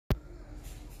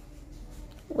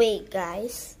Wait,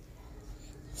 guys.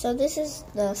 So this is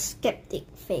the skeptic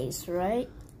face, right?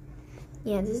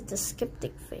 Yeah, this is the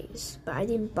skeptic face. But I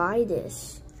didn't buy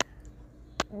this.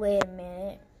 Wait a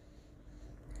minute.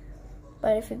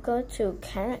 But if you go to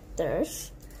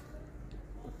characters,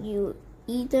 you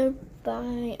either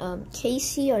buy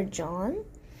Casey or John.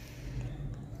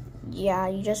 Yeah,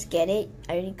 you just get it.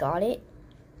 I already got it.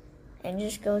 And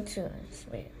just go to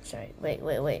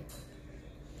wait.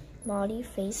 Body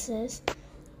faces.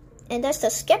 And that's the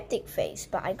skeptic face,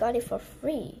 but I got it for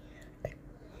free.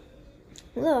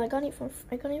 Look, I got it for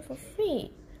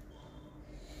free.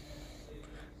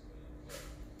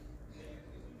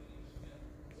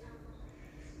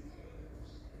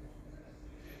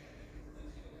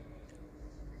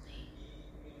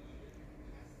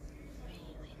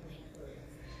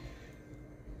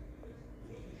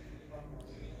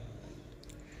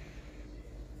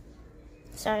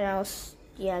 Sorry, I was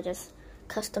just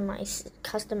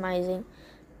customizing.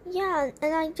 Yeah,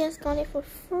 and I just got it for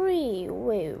free.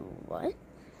 Wait, what?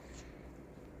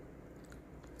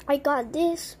 I got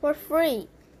this for free.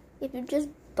 If you just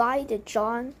buy the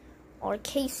John or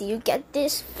Casey, you get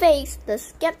this face, the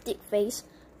skeptic face,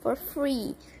 for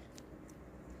free.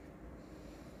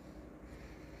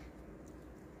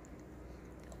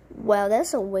 Well,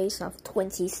 that's a waste of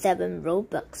 27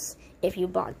 Robux if you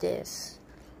bought this.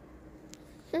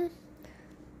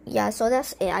 Yeah, so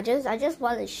that's it. I just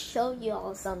want to show you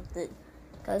all something,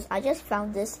 because I just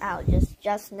found this out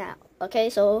just now.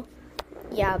 Okay, so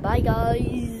yeah, bye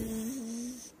guys.